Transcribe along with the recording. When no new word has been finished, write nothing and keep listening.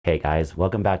Hey guys,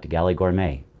 welcome back to Galley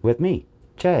Gourmet with me,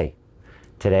 Jay.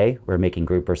 Today we're making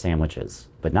grouper sandwiches,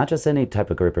 but not just any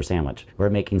type of grouper sandwich. We're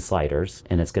making sliders,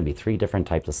 and it's going to be 3 different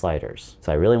types of sliders.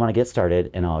 So I really want to get started,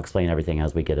 and I'll explain everything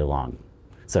as we get along.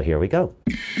 So here we go.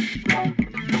 I'm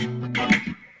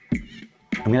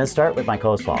going to start with my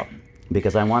coleslaw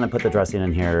because I want to put the dressing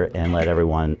in here and let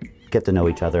everyone get to know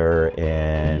each other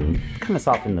and kind of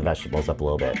soften the vegetables up a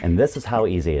little bit. And this is how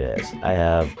easy it is. I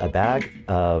have a bag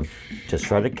of just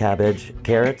shredded cabbage,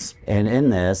 carrots, and in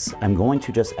this, I'm going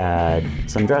to just add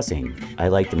some dressing. I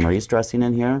like the Marie's dressing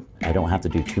in here. I don't have to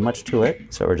do too much to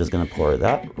it, so we're just gonna pour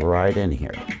that right in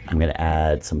here. I'm gonna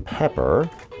add some pepper,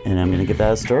 and I'm gonna give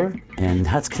that a stir, and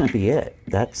that's gonna be it.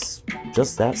 That's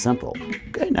just that simple.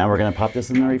 Okay, now we're gonna pop this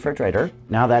in the refrigerator.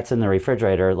 Now that's in the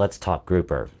refrigerator, let's talk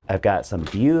grouper. I've got some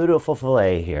beautiful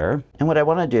filet here, and what I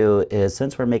wanna do is,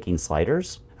 since we're making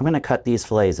sliders, I'm gonna cut these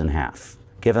fillets in half.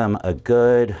 Give them a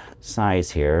good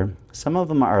size here. Some of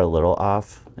them are a little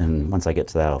off, and once I get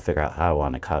to that, I'll figure out how I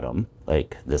wanna cut them,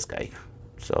 like this guy.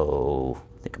 So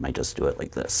I think I might just do it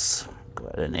like this, go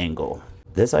at an angle.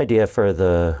 This idea for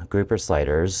the grouper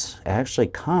sliders actually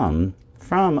come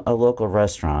from a local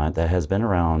restaurant that has been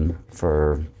around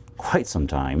for quite some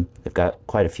time. They've got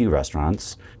quite a few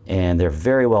restaurants, and they're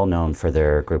very well known for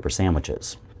their grouper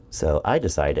sandwiches. So I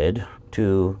decided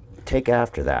to take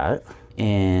after that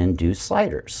and do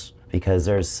sliders, because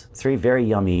there's 3 very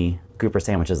yummy grouper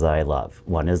sandwiches that I love.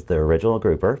 One is the original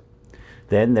grouper.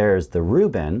 Then there's the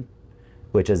Reuben,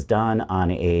 which is done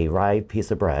on a rye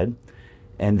piece of bread.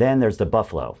 And then there's the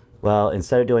buffalo. Well,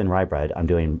 instead of doing rye bread, I'm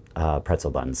doing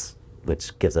pretzel buns,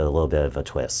 which gives it a little bit of a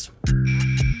twist.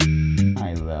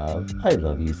 I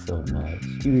love you so much.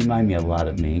 You remind me a lot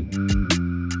of me.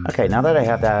 Okay, now that I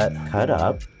have that cut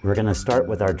up, we're gonna start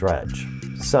with our dredge.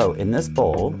 So in this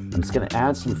bowl, I'm just gonna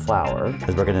add some flour,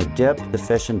 because we're gonna dip the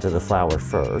fish into the flour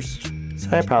first. So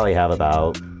I probably have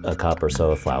about a cup or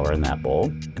so of flour in that bowl.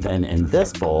 And then in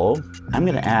this bowl, I'm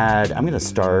gonna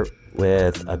start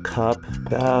with a cup,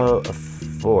 about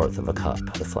 1/4 of a cup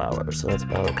of flour. So that's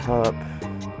about a cup.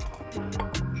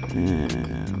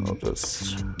 And we'll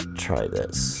just try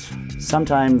this.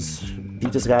 Sometimes you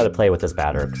just gotta play with this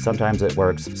batter. Sometimes it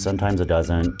works, sometimes it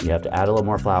doesn't. You have to add a little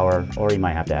more flour, or you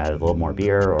might have to add a little more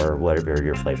beer, or whatever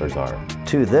your flavors are.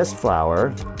 To this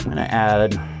flour, I'm gonna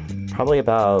add probably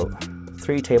about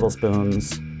 3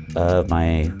 tablespoons of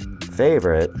my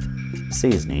favorite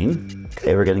seasoning.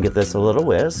 Okay, we're gonna give this a little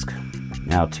whisk.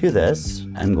 Now to this,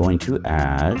 I'm going to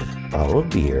add a bottle of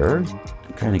beer.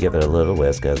 Kind of give it a little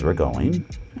whisk as we're going.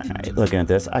 All right, looking at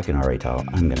this, I can already tell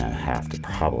I'm gonna have to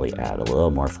probably add a little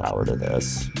more flour to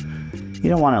this. You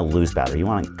don't want a loose batter, you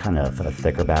want kind of a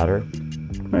thicker batter.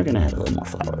 We're gonna add a little more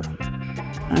flour.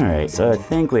 All right, so I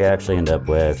think we actually end up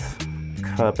with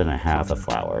 1.5 cups of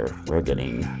flour. We're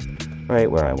getting right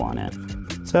where I want it.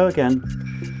 So again,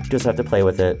 just have to play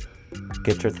with it.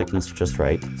 Get your thickness just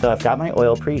right. So I've got my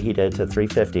oil preheated to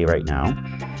 350 right now.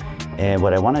 And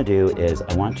what I want to do is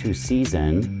I want to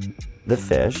season the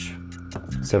fish.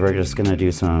 So we're just going to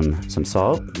do some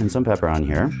salt and some pepper on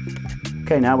here.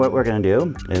 Okay, now what we're going to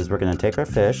do is we're going to take our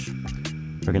fish,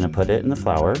 we're going to put it in the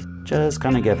flour, just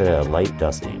kind of give it a light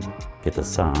dusting. Get the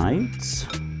sides,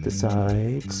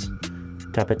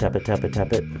 tap it, tap it, tap it,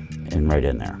 tap it, and right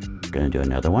in there. We're going to do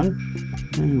another one,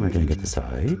 and we're going to get the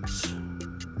sides.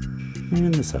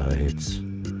 And the sides.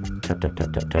 Tap, tap,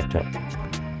 tap, tap, tap, tap.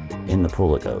 In the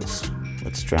pool it goes.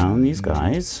 Let's drown these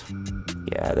guys.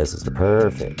 Yeah, this is the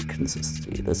perfect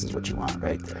consistency. This is what you want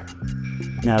right there.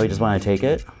 Now we just want to take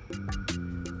it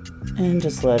and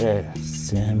just let it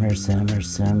simmer, simmer,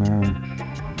 simmer,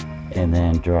 and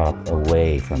then drop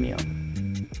away from you.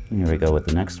 Here we go with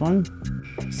the next one.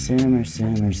 Simmer,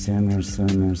 simmer, simmer,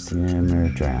 simmer, simmer,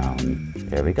 drown.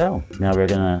 There we go. Now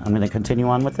I'm gonna continue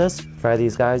on with this. Fry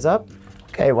these guys up.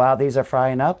 Okay, while these are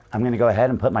frying up, I'm gonna go ahead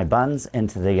and put my buns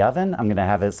into the oven. I'm gonna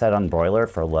have it set on broiler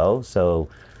for low, so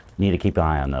you need to keep an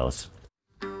eye on those.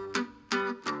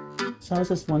 So I was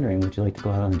just wondering, would you like to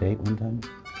go out on a date one time?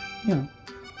 You know,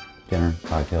 dinner,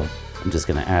 cocktail. I'm just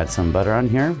gonna add some butter on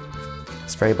here,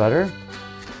 spray butter,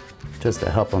 just to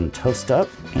help them toast up,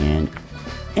 and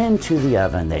into the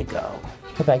oven they go.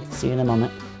 Bye-bye, see you in a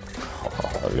moment.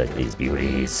 Oh, look at these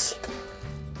beauties.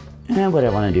 And what I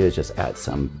want to do is just add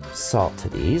some salt to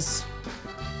these,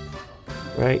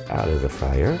 right out of the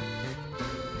fryer.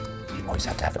 You always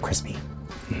have to have it crispy.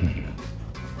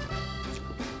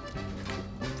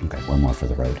 Okay, one more for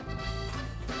the road.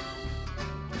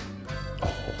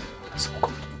 Oh, so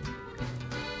good.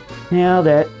 Nailed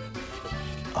it.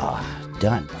 Oh,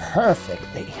 done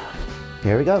perfectly.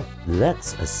 Here we go.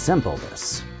 Let's assemble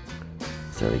this.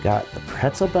 So we got the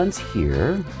pretzel buns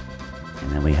here,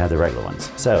 and then we have the regular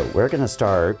ones. So we're gonna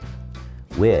start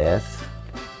with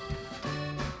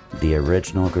the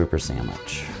original grouper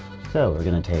sandwich. So we're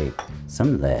gonna take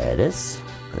some lettuce,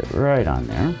 put it right on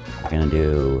there. We're gonna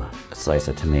do a slice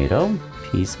of tomato,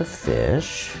 piece of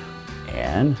fish,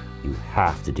 and you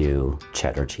have to do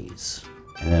cheddar cheese.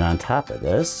 And then on top of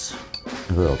this,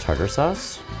 a little tartar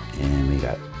sauce, and we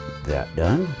got that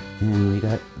done, and we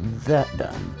got that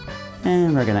done.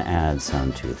 And we're gonna add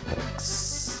some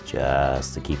toothpicks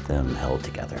just to keep them held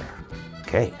together.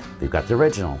 Okay, we've got the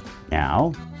original.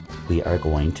 Now, we are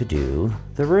going to do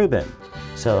the Reuben.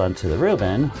 So onto the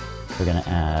Reuben, we're gonna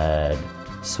add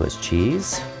Swiss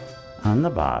cheese on the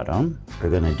bottom.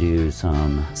 We're gonna do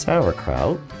some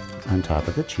sauerkraut on top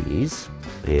of the cheese.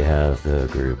 We have the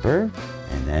grouper,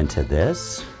 and then to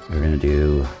this, we're gonna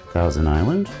do Thousand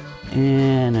Island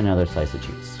and another slice of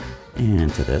cheese.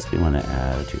 And to this, we want to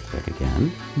add a toothpick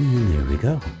again. And there we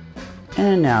go.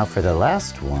 And now for the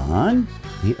last one,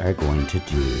 we are going to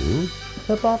do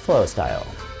the buffalo style.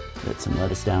 Put some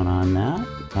lettuce down on that.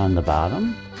 On the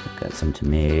bottom, we've got some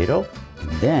tomato.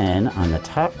 And then on the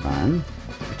top bun,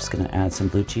 we're just going to add some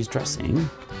blue cheese dressing.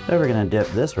 So we're going to dip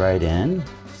this right in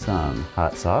some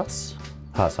hot sauce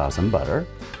and butter.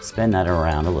 Spin that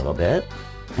around a little bit.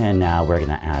 And now we're going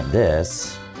to add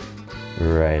this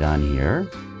right on here.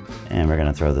 And we're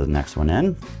gonna throw the next one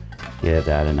in. Give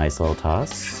that a nice little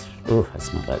toss. Ooh, I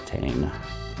smell that tang.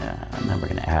 And then we're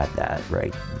gonna add that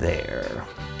right there.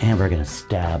 And we're gonna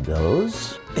stab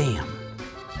those. Bam.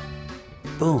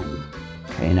 Boom.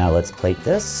 Okay, now let's plate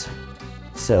this.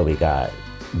 So we got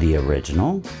the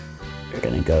original. We're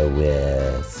gonna go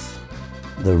with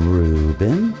the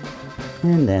Reuben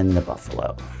and then the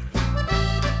buffalo.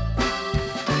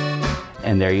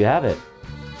 And there you have it.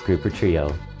 Grouper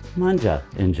trio. Mangia,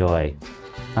 enjoy.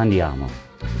 Andiamo.